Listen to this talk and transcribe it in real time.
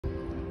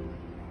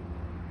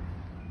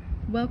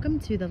Welcome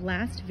to the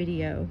last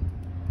video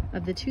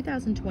of the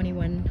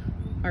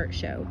 2021 art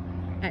show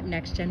at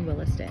Next Gen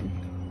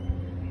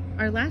Williston.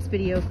 Our last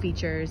video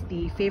features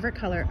the favorite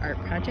color art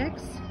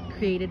projects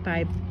created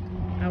by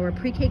our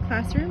pre-K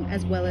classroom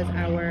as well as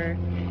our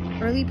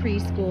early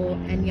preschool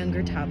and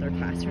younger toddler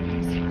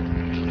classrooms.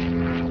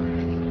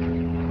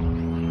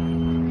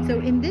 So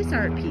in this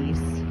art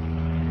piece,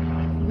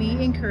 we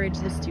encourage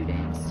the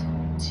students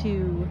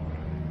to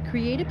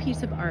create a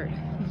piece of art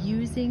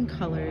using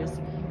colors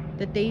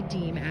that they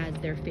deem as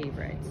their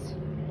favorites.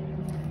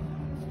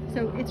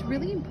 So it's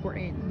really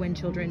important when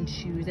children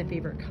choose a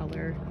favorite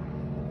color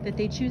that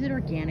they choose it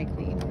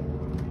organically.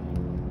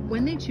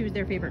 When they choose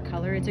their favorite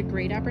color, it's a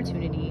great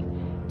opportunity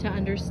to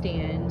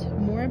understand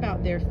more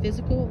about their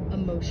physical,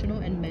 emotional,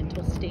 and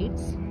mental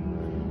states,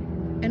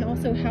 and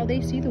also how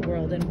they see the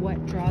world and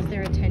what draws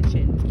their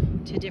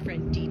attention to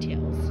different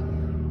details.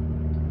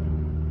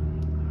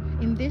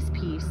 In this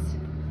piece,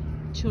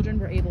 children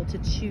were able to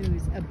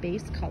choose a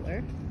base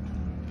color.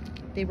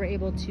 They were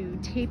able to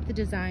tape the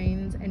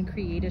designs and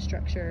create a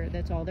structure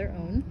that's all their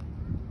own.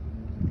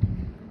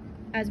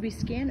 As we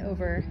scan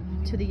over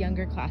to the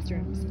younger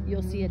classrooms,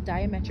 you'll see a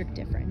diametric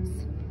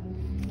difference.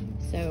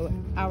 So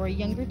our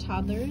younger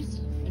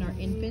toddlers and our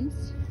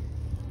infants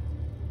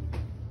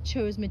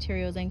chose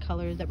materials and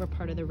colors that were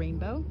part of the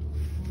rainbow.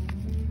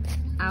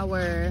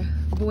 Our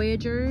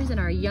Voyagers and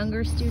our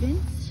younger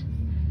students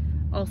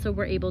also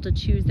were able to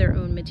choose their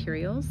own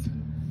materials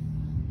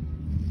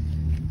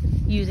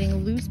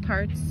using loose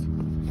parts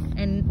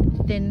and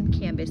thin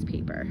canvas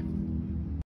paper.